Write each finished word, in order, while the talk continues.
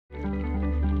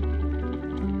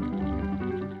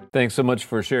Thanks so much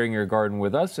for sharing your garden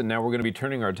with us. And now we're going to be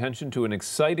turning our attention to an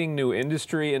exciting new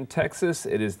industry in Texas.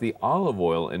 It is the olive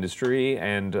oil industry.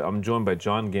 And I'm joined by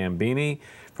John Gambini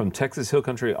from Texas Hill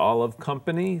Country Olive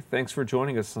Company. Thanks for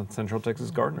joining us on Central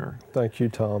Texas Gardener. Thank you,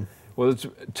 Tom. Well,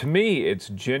 to me, it's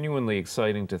genuinely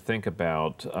exciting to think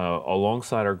about,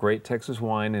 alongside our great Texas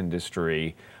wine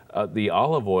industry, the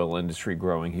olive oil industry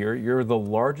growing here. You're the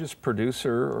largest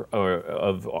producer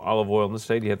of olive oil in the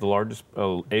state. You have the largest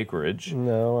acreage.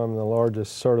 No, I'm the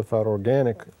largest certified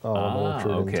organic olive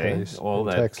orchard in Texas. Well,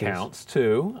 that counts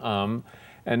too.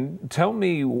 And tell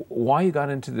me why you got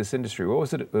into this industry. What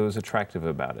was it that was attractive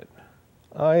about it?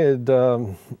 I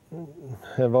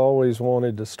have always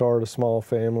wanted to start a small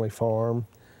family farm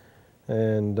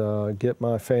and get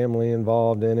my family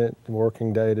involved in it,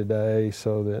 working day to day,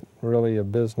 so that really a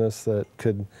business that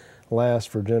could last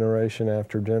for generation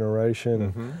after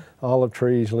generation. Mm-hmm. Olive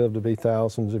trees live to be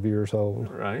thousands of years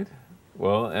old. Right.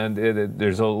 Well, and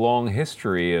there's a long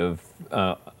history of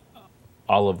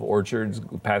olive orchards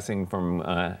passing from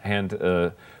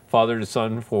father to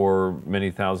son for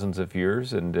many thousands of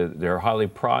years, and they're highly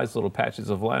prized little patches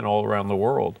of land all around the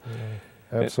world.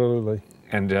 Yeah, absolutely.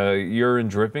 And you're in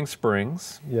Dripping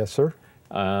Springs. Yes, sir.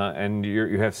 And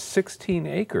you have 16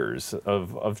 acres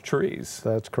of trees.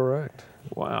 That's correct.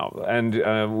 Wow. And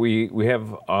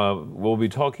we'll be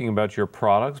talking about your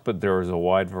products, but there is a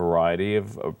wide variety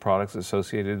of products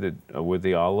associated with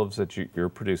the olives that you're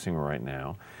producing right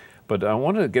now. But I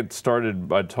want to get started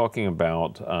by talking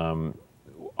about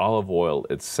olive oil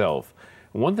itself.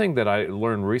 One thing that I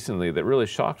learned recently that really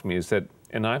shocked me is that,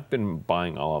 and I've been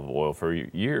buying olive oil for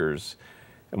years,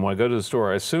 and when I go to the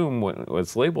store, I assume when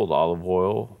it's labeled olive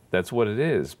oil, that's what it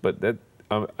is. But that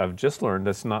I've just learned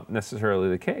that's not necessarily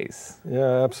the case.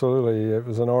 Yeah, absolutely. It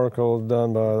was an article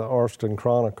done by the Austin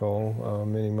Chronicle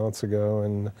many months ago,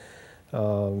 and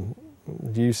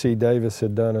UC Davis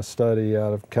had done a study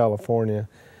out of California,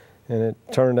 and it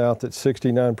turned out that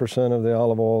 69% of the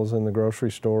olive oils in the grocery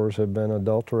stores have been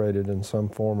adulterated in some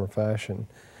form or fashion.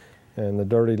 And the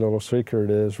dirty little secret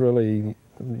is really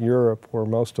Europe, where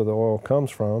most of the oil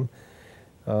comes from,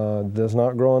 does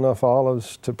not grow enough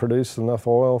olives to produce enough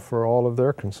oil for all of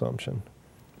their consumption.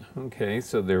 Okay,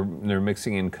 so they're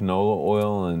mixing in canola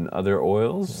oil and other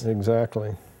oils?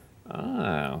 Exactly.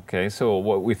 Ah, okay. So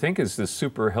what we think is this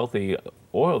super healthy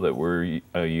oil that we're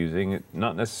using,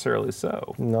 not necessarily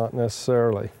so. Not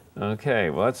necessarily. Okay,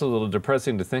 well, that's a little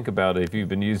depressing to think about if you've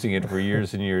been using it for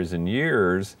years and years and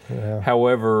years. Yeah.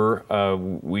 However,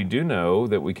 we do know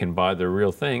that we can buy the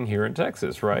real thing here in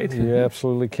Texas, right? You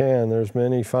absolutely can. There's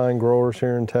many fine growers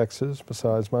here in Texas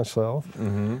besides myself.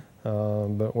 Mm-hmm.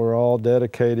 But we're all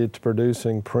dedicated to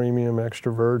producing premium,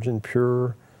 extra virgin,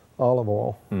 pure olive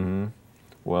oil. Mm-hmm.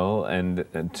 Well, and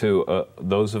to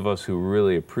those of us who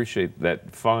really appreciate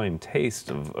that fine taste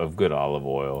of good olive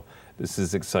oil, this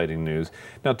is exciting news.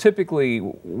 Now, typically,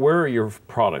 where are your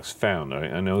products found?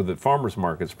 I know that farmers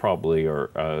markets probably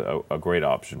are a great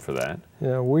option for that.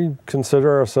 Yeah, we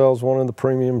consider ourselves one of the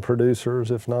premium producers,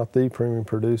 if not the premium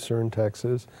producer in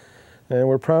Texas. And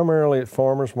we're primarily at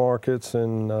farmers markets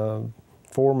in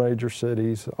 4 major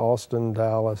cities: Austin,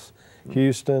 Dallas,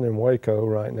 Houston, and Waco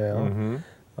right now. Mm-hmm.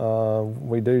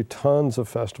 We do tons of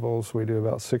festivals. We do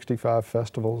about 65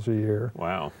 festivals a year.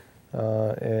 Wow.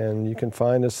 And you can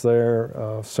find us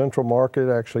there. Central Market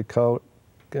actually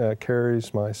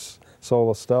carries my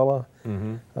Sola Stella,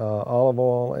 mm-hmm. Olive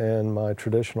oil, and my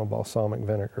traditional balsamic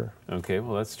vinegar. Okay,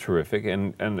 well, that's terrific.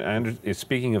 And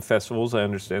speaking of festivals, I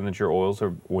understand that your oils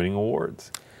are winning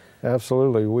awards.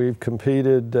 Absolutely. We've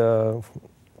competed 3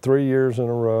 years in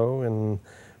a row in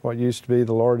what used to be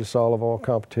the largest olive oil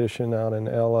competition out in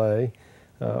LA.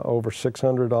 Over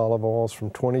 600 olive oils from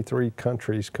 23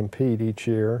 countries compete each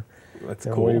year. That's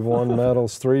and cool. We've won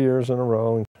medals 3 years in a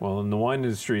row. Well, in the wine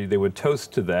industry, they would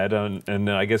toast to that, and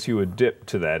I guess you would dip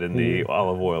to that in the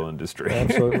olive oil industry.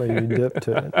 Absolutely, you dip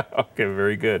to it. Okay,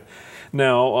 very good.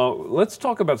 Now, let's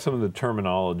talk about some of the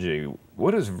terminology.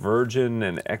 What does virgin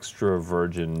and extra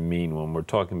virgin mean when we're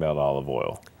talking about olive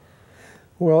oil?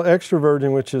 Well, extra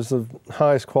virgin, which is the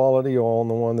highest quality oil and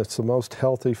the one that's the most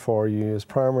healthy for you, is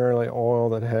primarily oil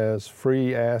that has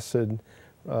free acid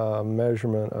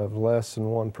measurement of less than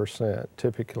 1%,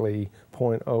 typically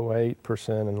 0.08%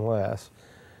 and less.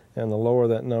 And the lower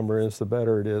that number is, the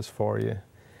better it is for you.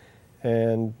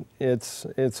 And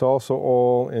it's also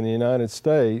oil in the United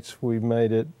States. We've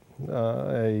made it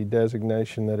a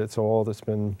designation that it's oil that's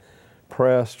been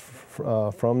pressed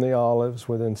from the olives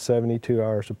within 72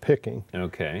 hours of picking.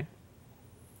 Okay.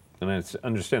 And I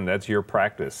understand that's your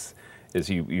practice, is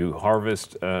you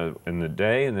harvest in the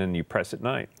day and then you press at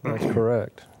night. That's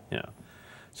correct. Yeah.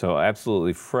 So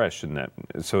absolutely fresh in that.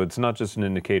 So it's not just an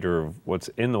indicator of what's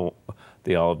in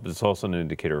the olive, but it's also an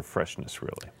indicator of freshness,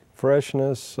 really.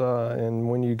 Freshness, and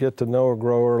when you get to know a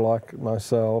grower like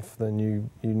myself, then you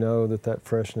know that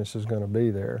freshness is going to be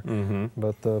there.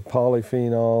 But the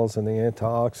polyphenols and the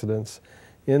antioxidants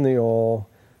in the oil,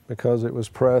 because it was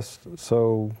pressed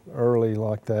so early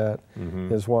like that,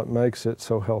 is what makes it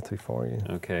so healthy for you.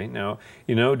 Okay, now,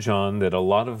 you know, John, that a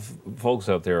lot of folks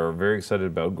out there are very excited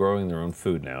about growing their own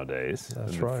food nowadays.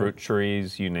 That's the right. Fruit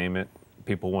trees, you name it,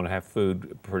 people want to have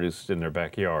food produced in their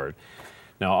backyard.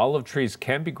 Now, olive trees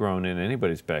can be grown in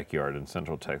anybody's backyard in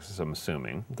Central Texas, I'm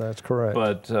assuming. That's correct.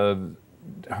 But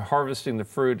harvesting the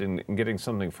fruit and getting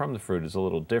something from the fruit is a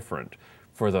little different.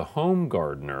 For the home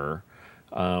gardener,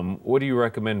 what do you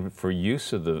recommend for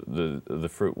use of the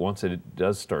fruit once it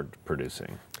does start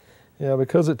producing? Yeah,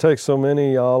 because it takes so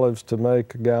many olives to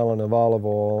make a gallon of olive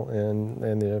oil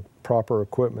and the proper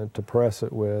equipment to press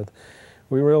it with,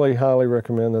 we really highly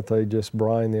recommend that they just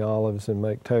brine the olives and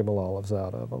make table olives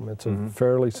out of them. It's a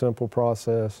fairly simple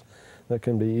process that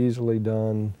can be easily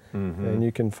done, and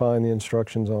you can find the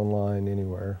instructions online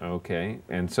anywhere. Okay,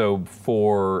 and so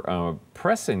for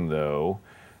pressing though,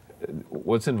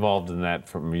 what's involved in that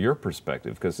from your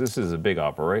perspective? Because this is a big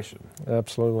operation.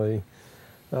 Absolutely.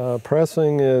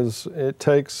 Pressing it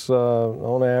takes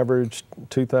on average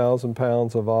 2,000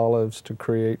 pounds of olives to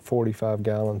create 45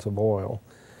 gallons of oil.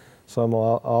 Some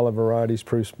olive varieties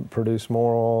produce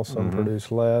more oil, some produce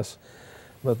less,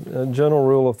 but a general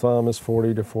rule of thumb is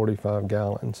 40 to 45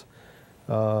 gallons.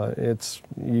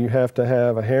 You have to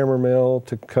have a hammer mill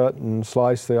to cut and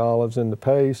slice the olives into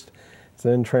paste. It's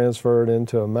then transferred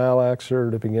into a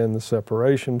malaxer to begin the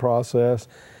separation process.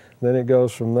 Then it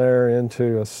goes from there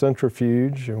into a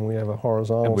centrifuge, and we have a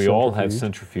horizontal And we centrifuge. all have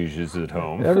centrifuges at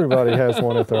home. Everybody has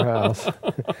one at their house,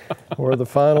 where the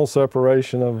final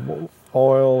separation of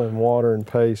oil and water and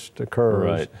paste occurs.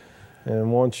 Right.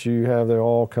 And once you have the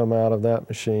oil come out of that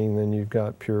machine, then you've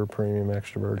got pure premium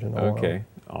extra virgin oil. Okay.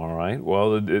 All right.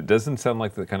 Well, it doesn't sound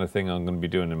like the kind of thing I'm going to be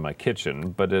doing in my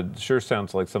kitchen, but it sure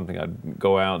sounds like something I'd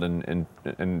go out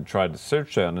and try to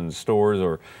search out in the stores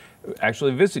or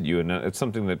actually visit you, and it's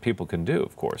something that people can do,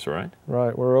 of course, right?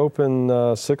 Right. We're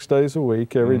open 6 days a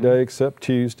week, every day except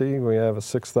Tuesday. We have a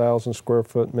 6,000 square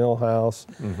foot mill house,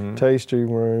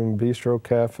 tasting room, bistro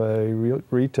cafe,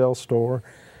 retail store,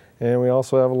 and we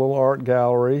also have a little art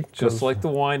gallery. Just like the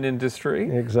wine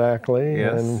industry. Exactly.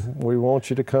 Yes. And we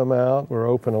want you to come out. We're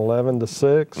open 11 to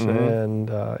 6 and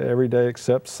every day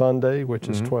except Sunday, which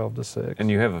is 12 to 6.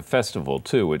 And you have a festival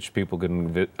too, which people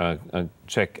can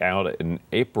check out in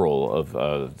April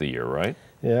of the year, right?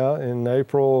 Yeah, in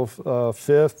April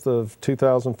 5th of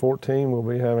 2014, we'll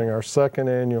be having our second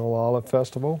annual Olive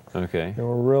Festival. Okay. And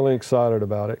we're really excited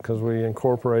about it because we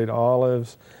incorporate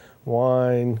olives,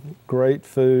 wine, great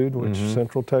food, which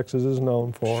Central Texas is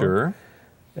known for. Sure.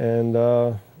 And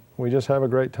we just have a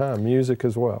great time, music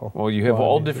as well. Well, you have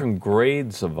all different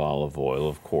grades of olive oil,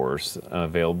 of course,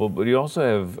 available, but you also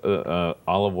have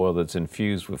olive oil that's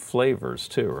infused with flavors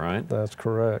too, right? That's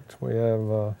correct. We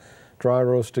have dry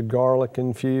roasted garlic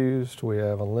infused, we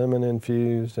have a lemon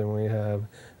infused, and we have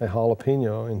a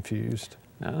jalapeno infused.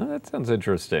 Now, that sounds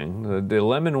interesting. The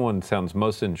lemon one sounds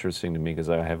most interesting to me because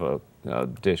I have a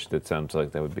dish that sounds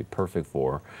like that would be perfect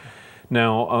for.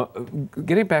 Now,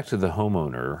 getting back to the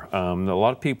homeowner, a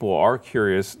lot of people are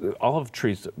curious. Olive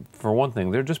trees, for one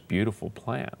thing, they're just beautiful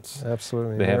plants.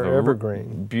 Absolutely, They have they're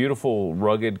evergreen. Beautiful,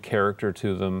 rugged character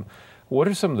to them. What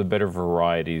are some of the better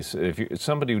varieties? If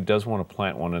somebody who does want to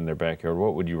plant one in their backyard,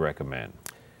 what would you recommend?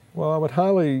 Well, I would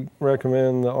highly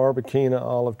recommend the Arbequina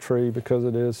olive tree because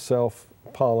it is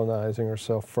self-pollinizing or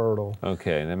self-fertile.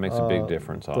 Okay, that makes a big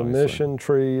difference, obviously. The Mission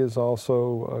tree is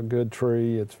also a good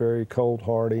tree. It's very cold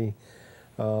hardy.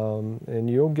 And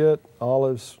you'll get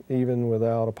olives even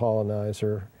without a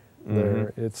pollinizer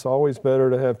there. It's always better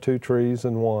to have 2 trees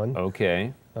than one.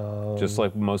 Okay, just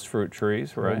like most fruit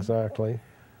trees, right? Exactly.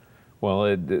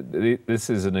 Well, this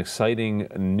is an exciting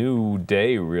new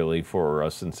day, really, for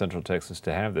us in Central Texas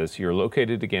to have this. You're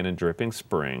located again in Dripping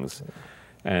Springs,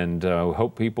 and we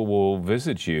hope people will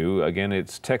visit you. Again,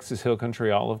 it's Texas Hill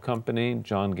Country Olive Company,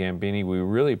 John Gambini. We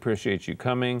really appreciate you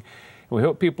coming. We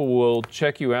hope people will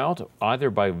check you out either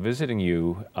by visiting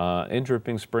you in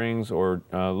Dripping Springs or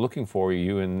looking for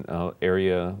you in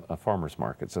area farmers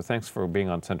market. So thanks for being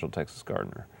on Central Texas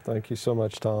Gardener. Thank you so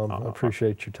much, Tom. I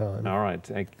appreciate your time. All right,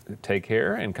 take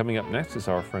care. And coming up next is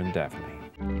our friend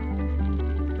Daphne.